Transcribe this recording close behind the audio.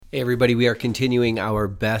Hey everybody, we are continuing our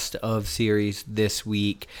best of series this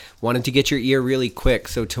week. Wanted to get your ear really quick.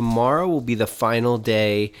 So tomorrow will be the final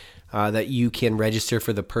day that you can register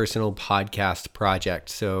for the Personal Podcast Project.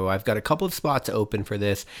 So I've got a couple of spots open for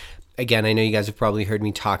this. Again, I know you guys have probably heard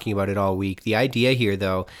me talking about it all week. The idea here,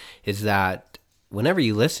 though, is that whenever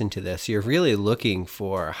you listen to this, you're really looking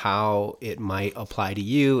for how it might apply to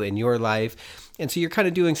you in your life. And so you're kind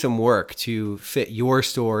of doing some work to fit your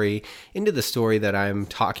story into the story that I'm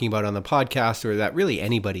talking about on the podcast, or that really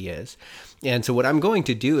anybody is. And so what I'm going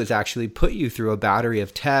to do is actually put you through a battery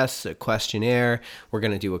of tests, a questionnaire. We're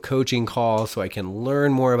going to do a coaching call so I can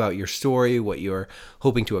learn more about your story, what you're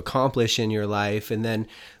hoping to accomplish in your life. And then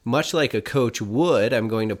much like a coach would, I'm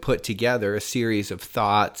going to put together a series of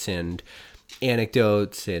thoughts and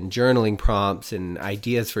anecdotes and journaling prompts and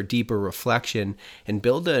ideas for deeper reflection and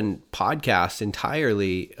build a podcast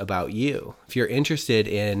entirely about you. If you're interested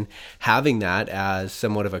in having that as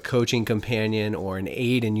somewhat of a coaching companion or an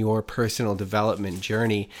aid in your personal development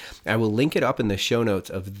journey, I will link it up in the show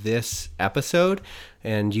notes of this episode,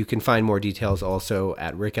 and you can find more details also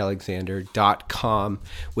at rickalexander.com.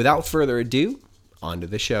 Without further ado, on to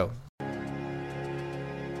the show.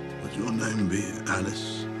 Would your name be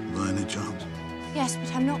Alice, by any chance? Yes,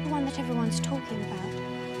 but I'm not the one that everyone's talking about.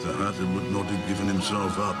 The Hatter would not have given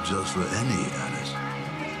himself up just for any Alice.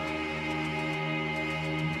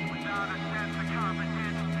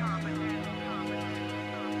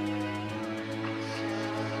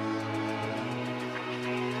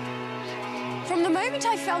 From the moment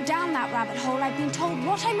I fell down that rabbit hole, I've been told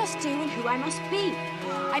what I must do and who I must be.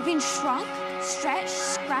 I've been shrunk, stretched,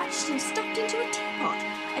 scratched, and stuffed into a teapot.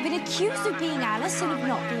 I've been accused of being Alice and of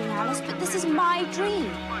not being Alice, but this is my dream.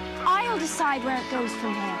 I'll decide where it goes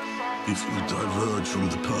from here. If you diverge from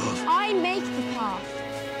the path, I make the path.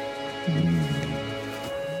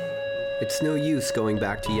 It's no use going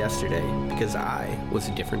back to yesterday because I was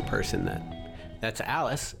a different person then. That's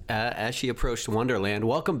Alice as she approached Wonderland.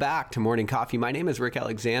 Welcome back to Morning Coffee. My name is Rick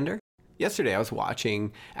Alexander. Yesterday I was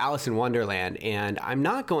watching Alice in Wonderland, and I'm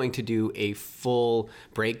not going to do a full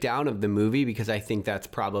breakdown of the movie because I think that's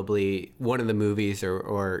probably one of the movies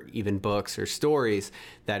or even books or stories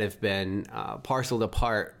that have been parceled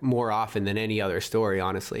apart more often than any other story,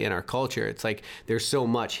 honestly, in our culture. It's like there's so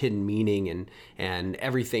much hidden meaning and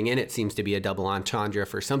everything in it seems to be a double entendre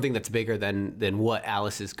for something that's bigger than what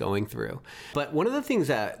Alice is going through. But one of the things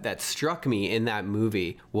that struck me in that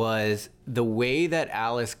movie was the way that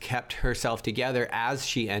Alice kept herself together as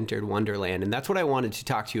she entered Wonderland. And that's what I wanted to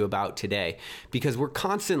talk to you about today, because we're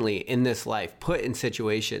constantly in this life put in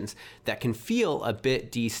situations that can feel a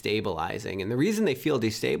bit destabilizing. And the reason they feel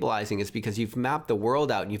destabilizing is because you've mapped the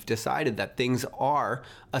world out and you've decided that things are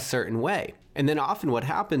a certain way. And then often what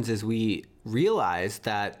happens is we realize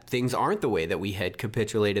that things aren't the way that we had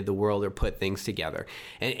capitulated the world or put things together.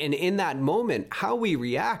 And in that moment, how we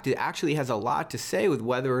react, it actually has a lot to say with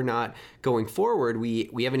whether or not going forward we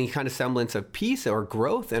have any kind of semblance of peace or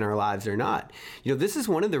growth in our lives or not. You know, this is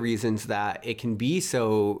one of the reasons that it can be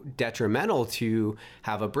so detrimental to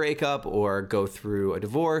have a breakup or go through a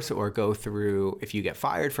divorce or go through if you get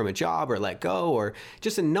fired from a job or let go, or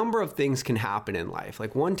just a number of things can happen in life.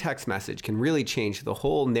 Like one text message can really change the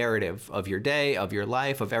whole narrative of your day, of your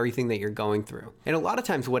life, of everything that you're going through. And a lot of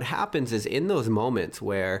times what happens is in those moments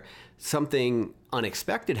where something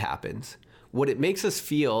unexpected happens, what it makes us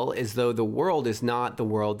feel is though the world is not the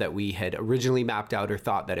world that we had originally mapped out or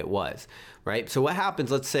thought that it was, right? So what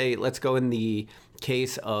happens, let's go in the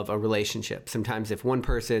case of a relationship. Sometimes if one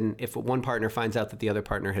partner finds out that the other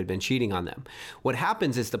partner had been cheating on them, what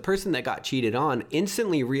happens is the person that got cheated on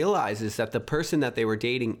instantly realizes that the person that they were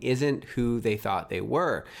dating isn't who they thought they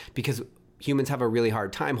were, because humans have a really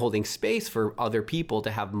hard time holding space for other people to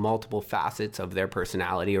have multiple facets of their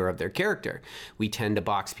personality or of their character. We tend to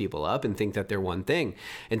box people up and think that they're one thing.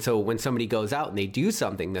 And so when somebody goes out and they do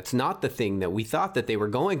something that's not the thing that we thought that they were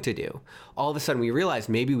going to do, all of a sudden we realize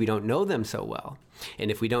maybe we don't know them so well.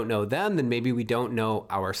 And if we don't know them, then maybe we don't know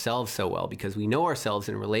ourselves so well, because we know ourselves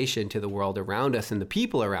in relation to the world around us and the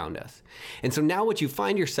people around us. And so now what you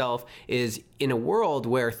find yourself is in a world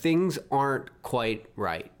where things aren't quite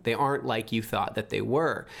right. They aren't like you thought that they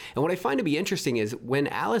were. And what I find to be interesting is when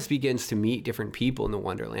Alice begins to meet different people in the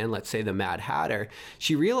Wonderland, let's say the Mad Hatter,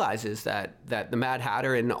 she realizes that the Mad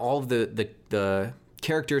Hatter and all of the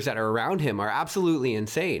characters that are around him are absolutely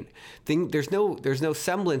insane. There's no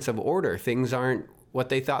semblance of order. Things aren't what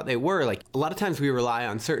they thought they were. Like a lot of times we rely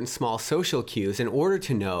on certain small social cues in order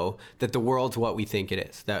to know that the world's what we think it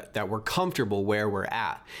is, that we're comfortable where we're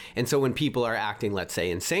at. And so when people are acting, let's say,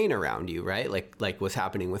 insane around you, right? Like what's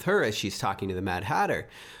happening with her as she's talking to the Mad Hatter,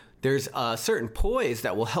 there's a certain poise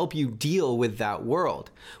that will help you deal with that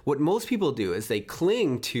world. What most people do is they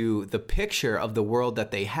cling to the picture of the world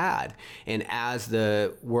that they had. And as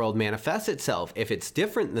the world manifests itself, if it's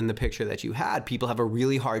different than the picture that you had, people have a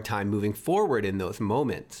really hard time moving forward in those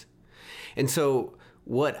moments. And so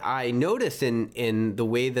what I noticed in the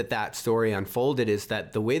way that story unfolded is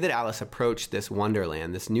that the way that Alice approached this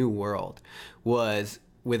wonderland, this new world, was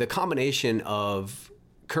with a combination of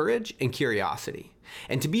courage and curiosity.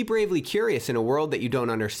 And to be bravely curious in a world that you don't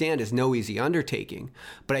understand is no easy undertaking.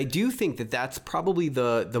 But I do think that that's probably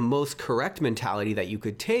the most correct mentality that you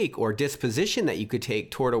could take, or disposition that you could take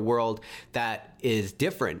toward a world that is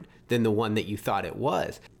different than the one that you thought it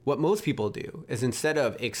was. What most people do is, instead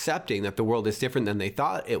of accepting that the world is different than they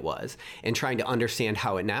thought it was and trying to understand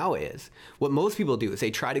how it now is, what most people do is they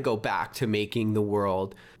try to go back to making the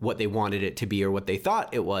world what they wanted it to be or what they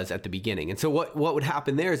thought it was at the beginning. And so what would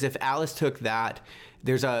happen there is, if Alice took that,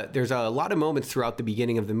 there's a lot of moments throughout the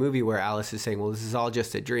beginning of the movie where Alice is saying, well, this is all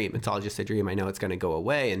just a dream. It's all just a dream. I know it's going to go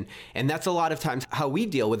away. And that's a lot of times how we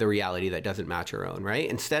deal with a reality that doesn't match our own, right?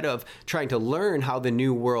 Instead of trying to learn how the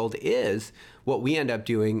new world is, what we end up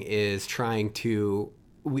doing is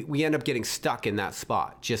we end up getting stuck in that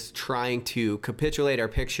spot, just trying to capitulate our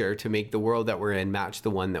picture to make the world that we're in match the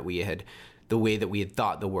way that we had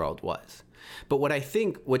thought the world was. But what I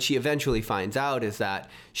think what she eventually finds out is that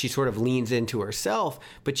she sort of leans into herself,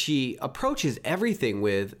 but she approaches everything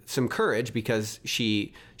with some courage, because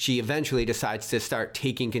she eventually decides to start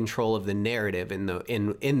taking control of the narrative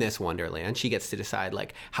in this wonderland. She gets to decide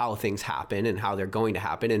like how things happen and how they're going to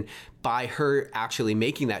happen. And by her actually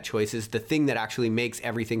making that choice is the thing that actually makes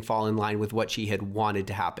everything fall in line with what she had wanted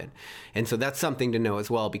to happen. And so that's something to know as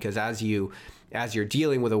well, because as you're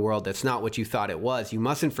dealing with a world that's not what you thought it was, you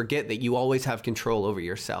mustn't forget that you always have control over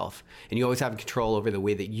yourself, and you always have control over the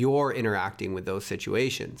way that you're interacting with those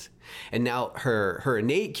situations. And now her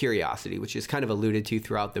innate curiosity, which is kind of alluded to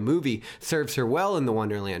throughout the movie, serves her well in the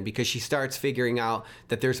Wonderland, because she starts figuring out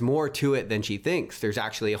that there's more to it than she thinks. There's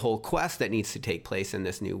actually a whole quest that needs to take place in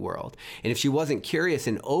this new world. And if she wasn't curious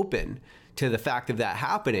and open to the fact of that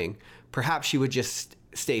happening, perhaps she would just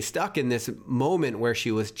stay stuck in this moment where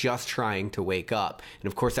she was just trying to wake up. And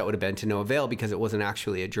of course that would have been to no avail, because it wasn't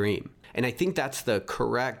actually a dream. And I think that's the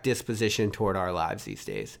correct disposition toward our lives these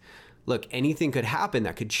days. Look, anything could happen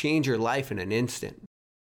that could change your life in an instant.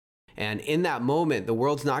 And in that moment, the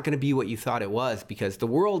world's not going to be what you thought it was, because the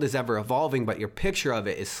world is ever evolving, but your picture of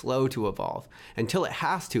it is slow to evolve. Until it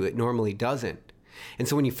has to, it normally doesn't. And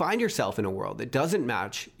so when you find yourself in a world that doesn't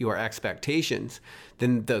match your expectations,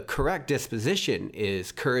 then the correct disposition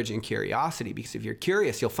is courage and curiosity. Because if you're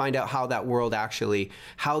curious, you'll find out how that world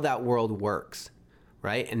works,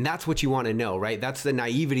 right? And that's what you want to know, right? That's the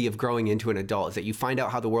naivety of growing into an adult, is that you find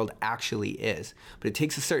out how the world actually is. But it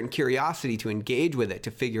takes a certain curiosity to engage with it,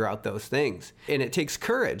 to figure out those things. And it takes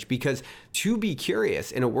courage, because to be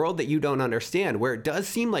curious in a world that you don't understand, where it does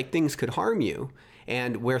seem like things could harm you,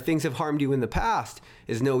 and where things have harmed you in the past,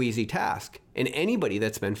 is no easy task. And anybody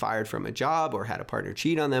that's been fired from a job, or had a partner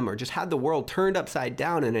cheat on them, or just had the world turned upside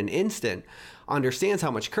down in an instant, understands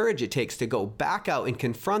how much courage it takes to go back out and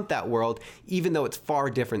confront that world, even though it's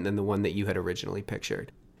far different than the one that you had originally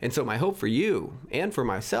pictured. And so my hope for you and for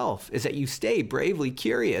myself is that you stay bravely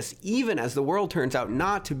curious, even as the world turns out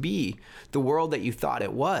not to be the world that you thought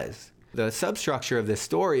it was. The substructure of this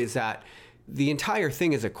story is that the entire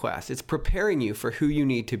thing is a quest. It's preparing you for who you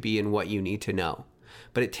need to be and what you need to know.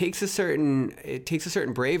 But it takes a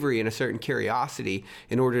certain bravery and a certain curiosity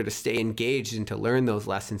in order to stay engaged and to learn those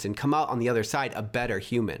lessons and come out on the other side a better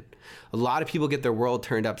human. A lot of people get their world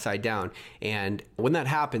turned upside down. And when that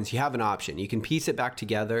happens, you have an option. You can piece it back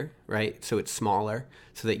together, right? So it's smaller,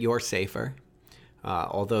 so that you're safer.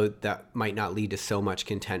 Although that might not lead to so much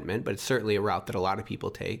contentment, but it's certainly a route that a lot of people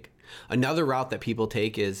take. Another route that people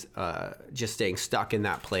take is just staying stuck in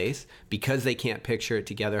that place because they can't picture it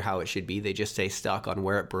together how it should be. They just stay stuck on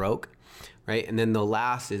where it broke, right? And then the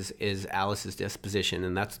last is Alice's disposition,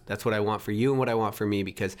 and that's what I want for you and what I want for me,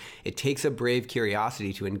 because it takes a brave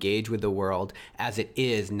curiosity to engage with the world as it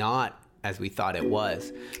is, not as we thought it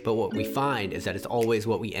was. But what we find is that it's always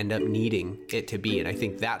what we end up needing it to be, and I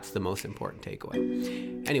think that's the most important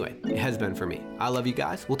takeaway. Anyway, it has been for me. I love you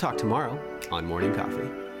guys. We'll talk tomorrow on Morning Coffee.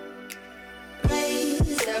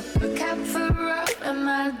 Raise up a cap for up and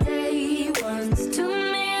my day ones. 2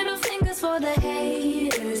 middle fingers for the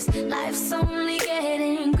haters. Life's only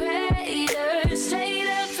getting